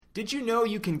Did you know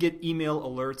you can get email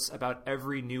alerts about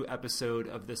every new episode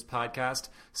of this podcast?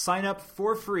 Sign up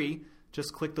for free.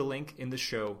 Just click the link in the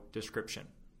show description.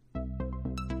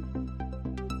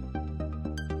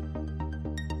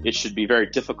 It should be very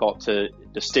difficult to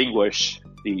distinguish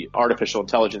the artificial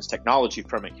intelligence technology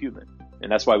from a human. And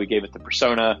that's why we gave it the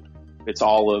persona. It's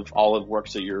Olive. Olive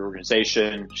works at your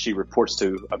organization. She reports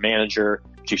to a manager.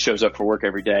 She shows up for work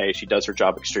every day. She does her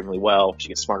job extremely well. She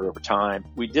gets smarter over time.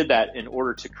 We did that in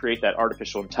order to create that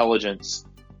artificial intelligence,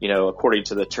 according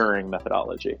to the Turing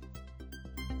methodology.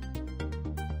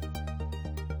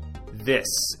 This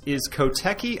is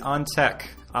Kotecki on Tech.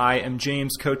 I am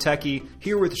James Kotecki,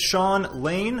 here with Sean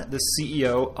Lane, the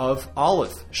CEO of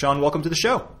Olive. Sean, welcome to the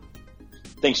show.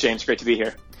 Thanks, James. Great to be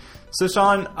here. So,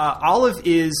 Sean, Olive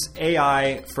is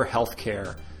AI for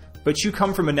healthcare, but you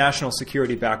come from a national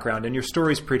security background, and your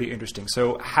story is pretty interesting.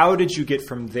 So how did you get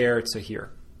from there to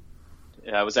here?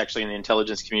 I was actually in the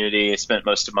intelligence community. I spent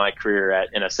most of my career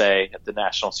at NSA, at the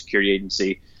National Security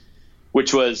Agency,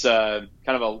 which was kind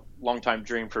of a long-time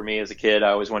dream for me as a kid.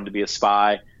 I always wanted to be a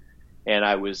spy, and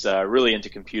I was really into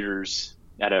computers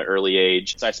at an early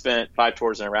age. So I spent 5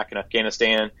 tours in Iraq and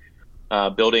Afghanistan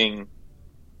building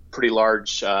pretty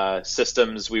large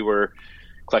systems. We were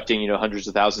collecting, hundreds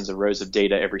of thousands of rows of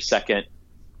data every second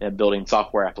and building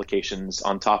software applications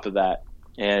on top of that.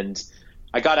 And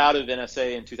I got out of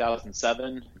NSA in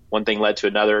 2007. One thing led to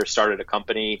another, started a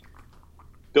company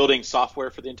building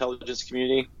software for the intelligence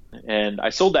community. And I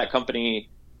sold that company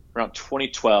around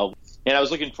 2012. And I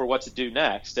was looking for what to do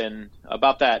next. And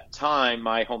about that time,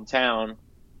 my hometown,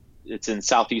 it's in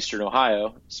southeastern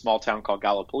Ohio, a small town called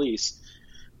Gallipolis,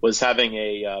 was having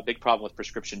a big problem with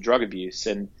prescription drug abuse.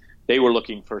 And they were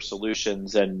looking for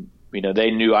solutions. And,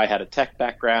 they knew I had a tech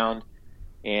background.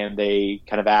 And they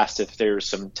kind of asked if there was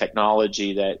some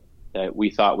technology that we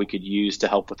thought we could use to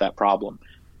help with that problem.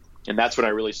 And that's when I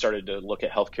really started to look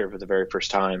at healthcare for the very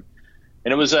first time.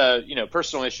 And it was a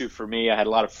personal issue for me. I had a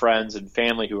lot of friends and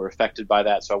family who were affected by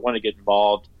that, so I wanted to get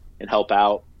involved and help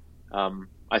out.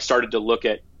 I started to look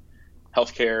at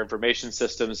healthcare information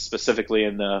systems, specifically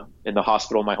in the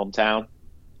hospital in my hometown,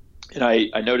 and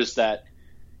I noticed that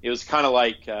it was kind of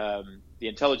like the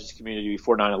intelligence community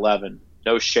before 9/11.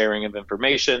 No sharing of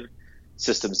information,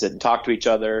 systems didn't talk to each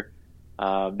other,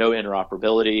 no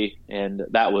interoperability, and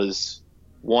that was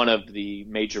one of the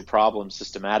major problems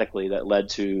systematically that led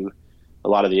to a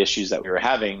lot of the issues that we were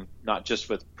having, not just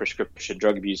with prescription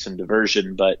drug abuse and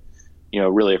diversion, but,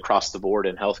 really across the board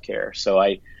in healthcare. So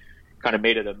I kind of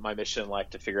made it my mission in life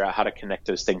to figure out how to connect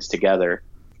those things together.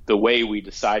 The way we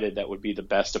decided that would be the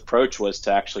best approach was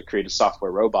to actually create a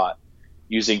software robot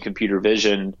using computer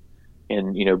vision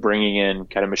and, bringing in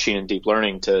kind of machine and deep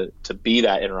learning to be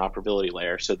that interoperability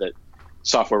layer so that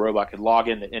software robot could log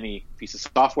into any piece of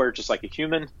software just like a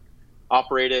human,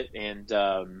 operate it, and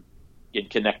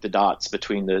connect the dots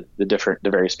between the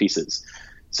various pieces.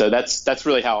 So that's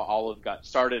really how Olive got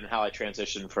started and how I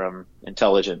transitioned from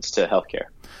intelligence to healthcare.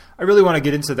 I really want to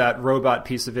get into that robot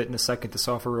piece of it in a second, the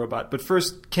software robot. But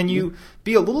first, can you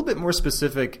be a little bit more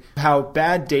specific how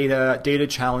bad data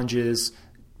challenges,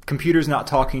 computers not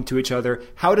talking to each other,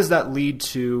 how does that lead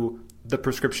to the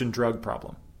prescription drug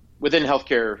problem? Within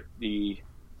healthcare, the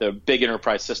big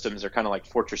enterprise systems are kind of like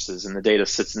fortresses, and the data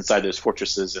sits inside those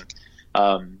fortresses.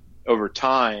 And over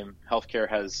time, healthcare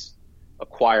has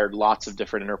acquired lots of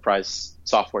different enterprise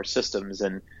software systems,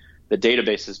 and the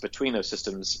databases between those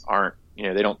systems aren't,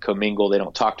 they don't commingle, they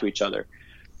don't talk to each other.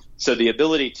 So the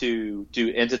ability to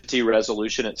do entity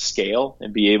resolution at scale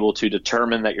and be able to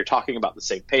determine that you're talking about the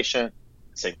same patient,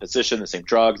 the same physician, the same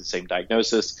drug, the same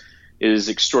diagnosis is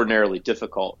extraordinarily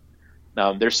difficult.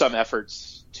 There's some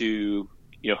efforts to,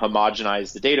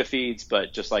 homogenize the data feeds,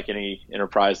 but just like any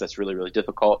enterprise, that's really, really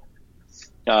difficult.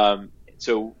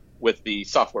 So with the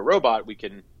software robot, we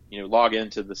can, log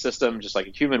into the system just like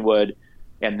a human would,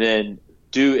 and then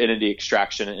do entity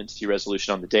extraction and entity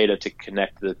resolution on the data to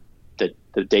connect the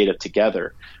data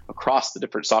together across the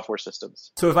different software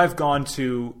systems. So if I've gone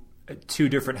to 2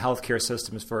 different healthcare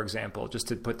systems, for example, just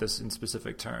to put this in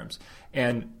specific terms,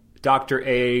 and Dr.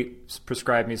 A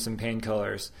prescribed me some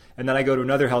painkillers, and then I go to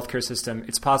another healthcare system,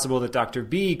 it's possible that Dr.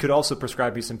 B could also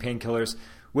prescribe me some painkillers,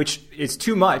 which is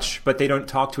too much, but they don't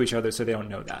talk to each other, so they don't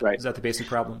know that. Right. Is that the basic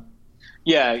problem?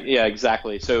 Yeah,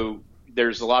 exactly. So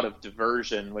there's a lot of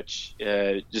diversion, which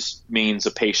just means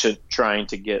a patient trying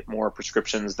to get more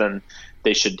prescriptions than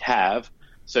they should have.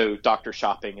 So doctor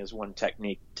shopping is one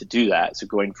technique to do that. So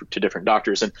going to different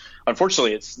doctors. And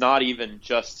unfortunately, it's not even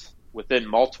just within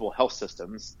multiple health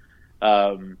systems,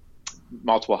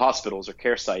 multiple hospitals or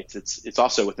care sites. It's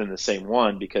also within the same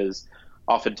one, because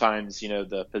oftentimes,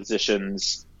 the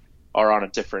physicians are on a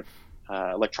different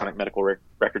electronic medical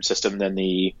record system than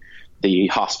the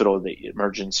hospital, the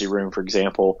emergency room, for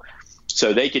example.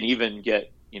 So they can even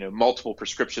get, multiple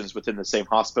prescriptions within the same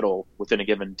hospital within a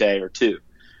given day or two.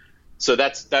 So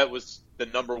that was the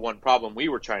number one problem we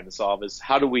were trying to solve, is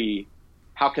how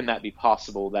can that be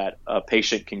possible that a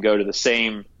patient can go to the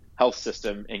same health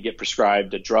system and get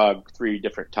prescribed a drug 3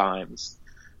 different times?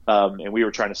 And we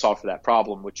were trying to solve for that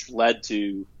problem, which led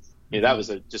to, that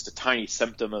was just a tiny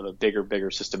symptom of a bigger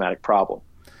systematic problem,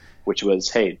 which was,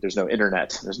 hey, there's no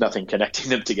internet. There's nothing connecting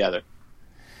them together.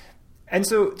 And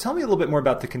so tell me a little bit more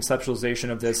about the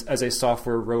conceptualization of this as a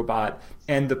software robot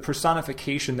and the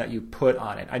personification that you put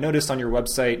on it. I noticed on your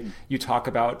website you talk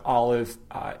about Olive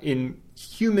in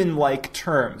human-like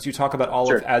terms. You talk about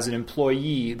Olive as an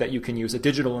employee that you can use, a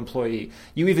digital employee.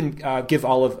 You even give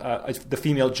Olive the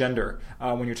female gender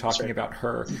when you're talking about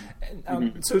her.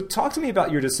 So talk to me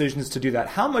about your decisions to do that.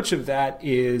 How much of that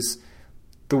is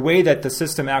the way that the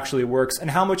system actually works, and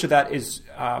how much of that is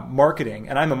marketing?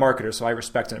 And I'm a marketer, so I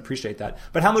respect and appreciate that.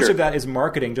 But how much of that is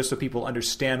marketing just so people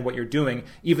understand what you're doing,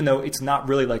 even though it's not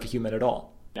really like a human at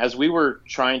all? As we were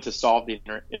trying to solve the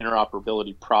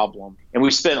interoperability problem, and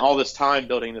we spent all this time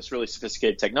building this really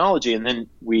sophisticated technology, and then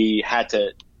we had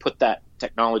to put that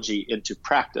technology into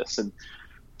practice. And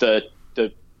the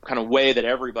kind of way that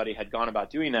everybody had gone about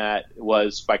doing that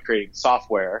was by creating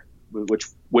software,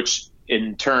 which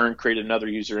in turn created another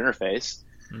user interface.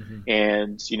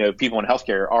 And, people in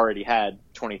healthcare already had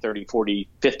 20, 30, 40,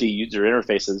 50 user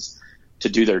interfaces to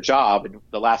do their job. And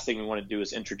the last thing we want to do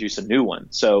is introduce a new one.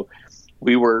 So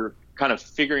we were kind of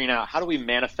figuring out, how do we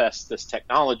manifest this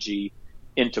technology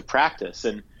into practice?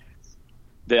 And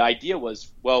the idea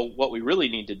was, well, what we really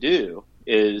need to do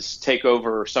is take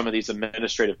over some of these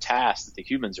administrative tasks that the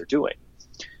humans are doing.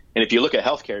 And if you look at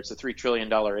healthcare, it's a $3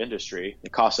 trillion industry.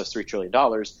 It costs us $3 trillion.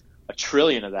 $1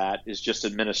 trillion of that is just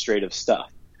administrative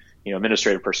stuff,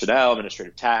 administrative personnel,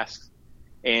 administrative tasks,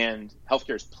 and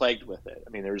healthcare is plagued with it. I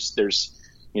mean, there's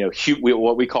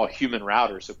what we call human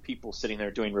routers, so people sitting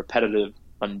there doing repetitive,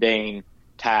 mundane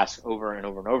tasks over and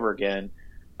over and over again,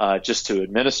 just to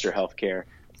administer healthcare.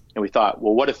 And we thought,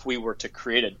 well, what if we were to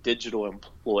create a digital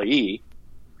employee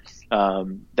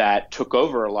that took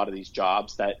over a lot of these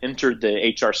jobs, that entered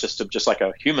the HR system just like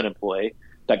a human employee,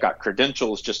 that got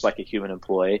credentials just like a human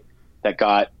employee, that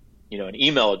got an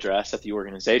email address at the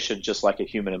organization just like a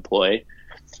human employee,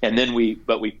 and then we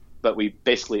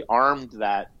basically armed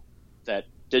that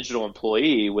digital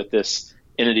employee with this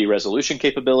entity resolution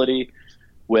capability,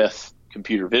 with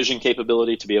computer vision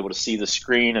capability to be able to see the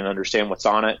screen and understand what's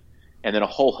on it, and then a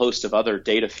whole host of other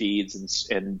data feeds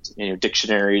and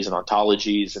dictionaries and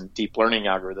ontologies and deep learning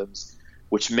algorithms,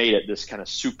 which made it this kind of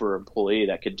super employee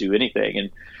that could do anything.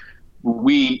 And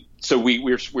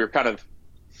we're kind of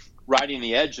riding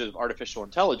the edge of artificial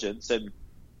intelligence, and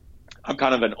I'm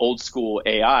kind of an old school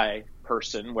AI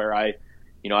person where I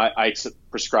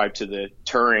prescribe to the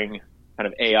Turing kind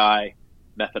of AI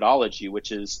methodology,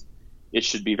 which is it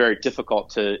should be very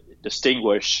difficult to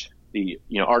distinguish the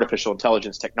artificial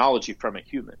intelligence technology from a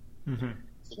human.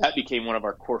 So that became one of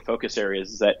our core focus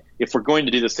areas, is that if we're going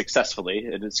to do this successfully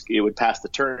and it would pass the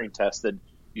Turing test, then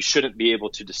you shouldn't be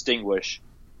able to distinguish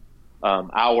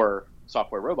our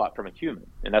software robot from a human.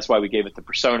 And that's why we gave it the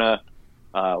persona.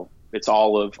 It's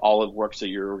Olive works at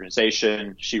your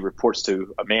organization. She reports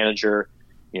to a manager.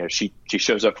 She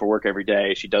shows up for work every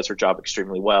day. She does her job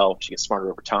extremely well. She gets smarter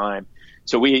over time.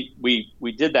 So we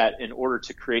did that in order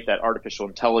to create that artificial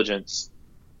intelligence,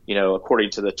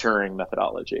 according to the Turing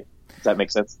methodology. Does that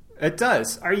make sense? It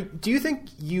does. Do you think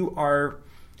you are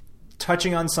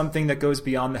touching on something that goes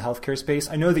beyond the healthcare space?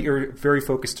 I know that you're very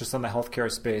focused just on the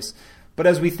healthcare space, but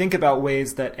as we think about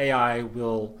ways that AI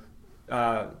will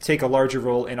take a larger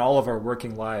role in all of our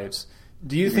working lives,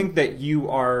 do you think that you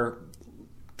are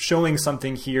showing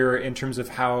something here in terms of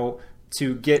how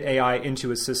to get AI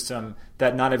into a system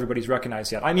that not everybody's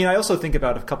recognized yet? I mean, I also think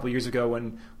about a couple of years ago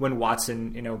when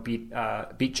Watson,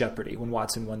 beat Jeopardy, when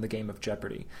Watson won the game of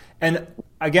Jeopardy. And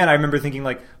again, I remember thinking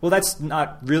well, that's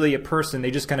not really a person.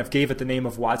 They just kind of gave it the name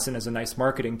of Watson as a nice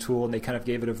marketing tool, and they kind of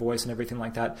gave it a voice and everything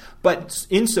like that. But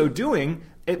in so doing,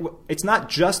 it's not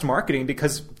just marketing,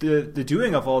 because the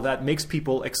doing of all that makes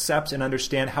people accept and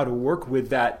understand how to work with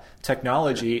that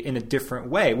technology in a different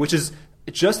way, which is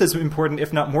just as important,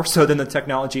 if not more so, than the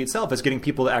technology itself, as getting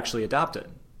people to actually adopt it.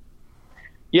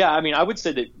 Yeah, I mean, I would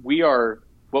say that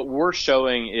what we're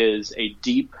showing is a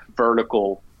deep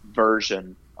vertical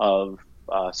version of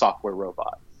software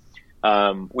robot.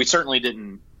 We certainly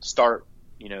didn't start,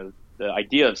 the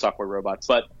idea of software robots,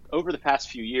 but over the past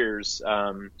few years,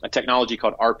 a technology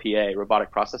called RPA,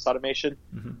 robotic process automation,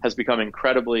 has become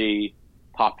incredibly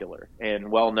popular and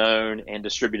well known and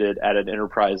distributed at an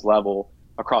enterprise level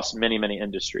across many, many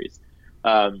industries.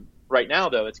 Right now,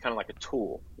 though, it's kind of like a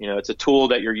tool. It's a tool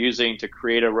that you're using to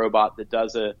create a robot that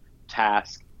does a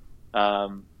task,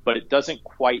 but it doesn't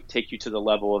quite take you to the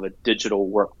level of a digital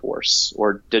workforce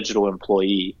or digital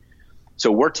employee.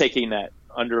 So we're taking that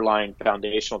underlying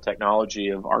foundational technology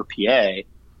of RPA,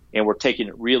 and we're taking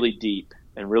it really deep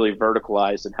and really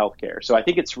verticalized in healthcare. So I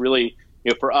think it's really,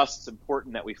 for us, it's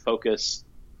important that we focus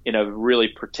in a really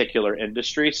particular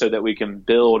industry so that we can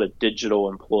build a digital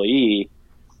employee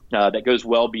that goes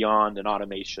well beyond an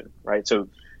automation, right? So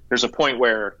there's a point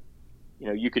where,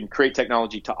 you can create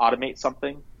technology to automate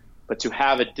something, but to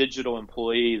have a digital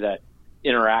employee that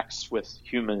interacts with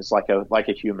humans like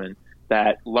a human,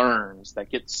 that learns, that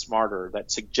gets smarter, that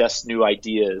suggests new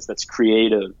ideas, that's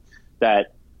creative,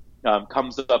 that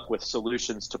comes up with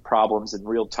solutions to problems in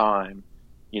real time,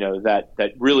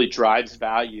 that really drives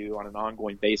value on an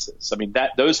ongoing basis. I mean,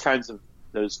 those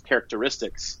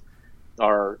characteristics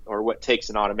are what takes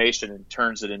an automation and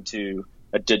turns it into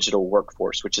a digital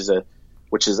workforce, which is at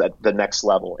the next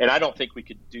level. And I don't think we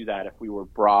could do that if we were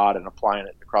broad and applying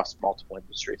it across multiple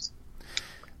industries.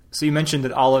 So you mentioned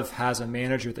that Olive has a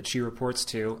manager that she reports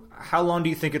to. How long do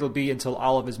you think it'll be until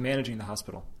Olive is managing the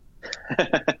hospital?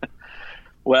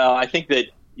 Well, I think that,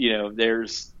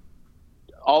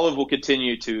 Olive will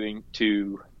continue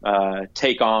to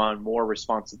take on more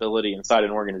responsibility inside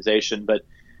an organization. But,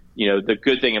 the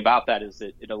good thing about that is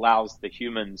that it allows the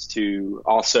humans to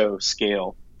also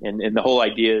scale. And the whole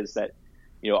idea is that,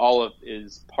 Olive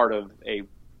is part of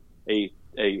a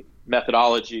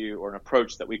methodology or an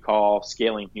approach that we call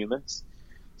scaling humans.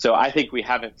 So I think we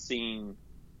haven't seen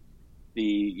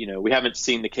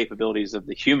the capabilities of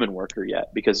the human worker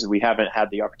yet, because we haven't had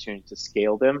the opportunity to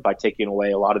scale them by taking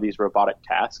away a lot of these robotic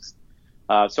tasks.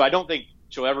 So I don't think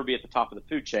she'll ever be at the top of the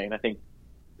food chain. I think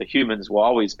the humans will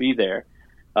always be there.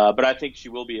 But I think she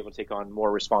will be able to take on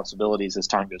more responsibilities as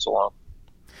time goes along.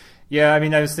 Yeah, I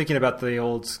mean, I was thinking about the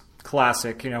old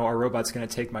classic, are robots going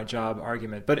to take my job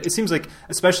argument. But it seems like,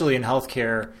 especially in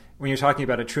healthcare, when you're talking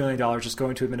about $1 trillion just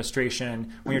going to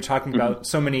administration, when you're talking about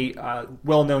so many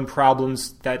well-known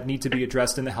problems that need to be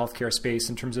addressed in the healthcare space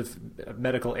in terms of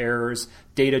medical errors,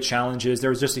 data challenges. There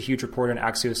was just a huge report on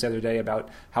Axios the other day about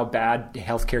how bad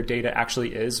healthcare data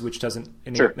actually is, which doesn't,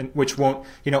 which won't,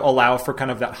 allow for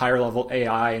kind of that higher level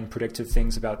AI and predictive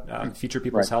things about future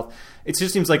people's health. It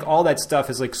just seems like all that stuff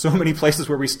is like so many places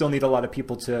where we still need a lot of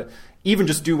people to even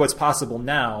just do what's possible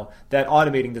now, that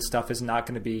automating this stuff is not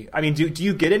going to be. I mean, do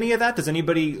you get any of that? Does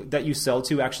anybody that you sell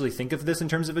to actually think of this in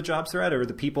terms of a job threat, or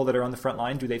the people that are on the front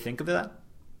line, do they think of that?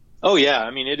 Oh yeah, I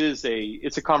mean, it's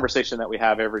a conversation that we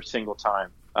have every single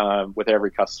time with every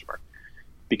customer,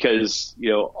 because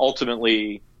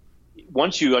ultimately,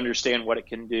 once you understand what it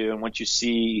can do and once you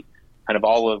see kind of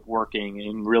Olive working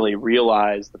and really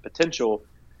realize the potential,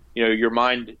 your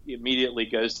mind immediately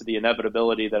goes to the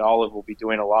inevitability that Olive will be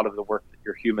doing a lot of the work that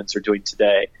your humans are doing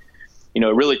today. It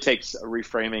really takes a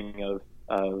reframing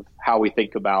of how we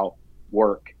think about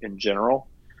work in general.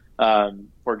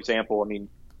 For example, I mean,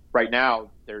 right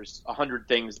now there's 100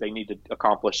 things they need to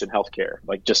accomplish in healthcare,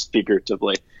 like just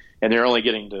figuratively, and they're only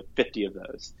getting to 50 of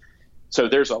those. So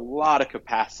there's a lot of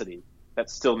capacity that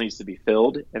still needs to be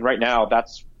filled. And right now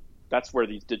that's where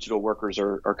these digital workers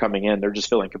are coming in. They're just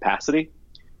filling capacity.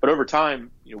 But over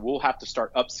time, we'll have to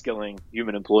start upskilling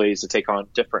human employees to take on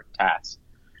different tasks.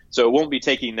 So it won't be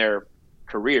taking their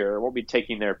career, it won't be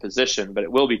taking their position, but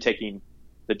it will be taking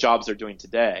the jobs they're doing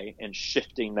today and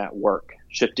shifting that work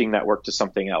to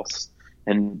something else.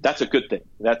 And that's a good thing.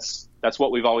 That's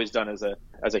what we've always done as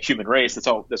a human race.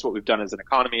 That's what we've done as an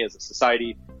economy, as a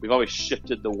society. We've always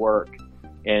shifted the work.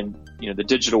 And, the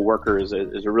digital worker is a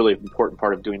really important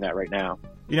part of doing that right now.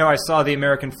 I saw the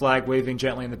American flag waving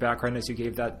gently in the background as you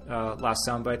gave that last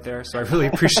soundbite there. So I really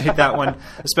appreciate that one,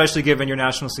 especially given your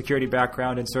national security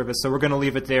background and service. So we're going to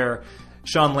leave it there.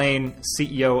 Sean Lane,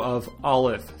 CEO of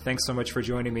Olive, thanks so much for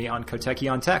joining me on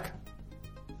Kotecki on Tech.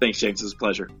 Thanks, James. It was a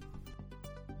pleasure.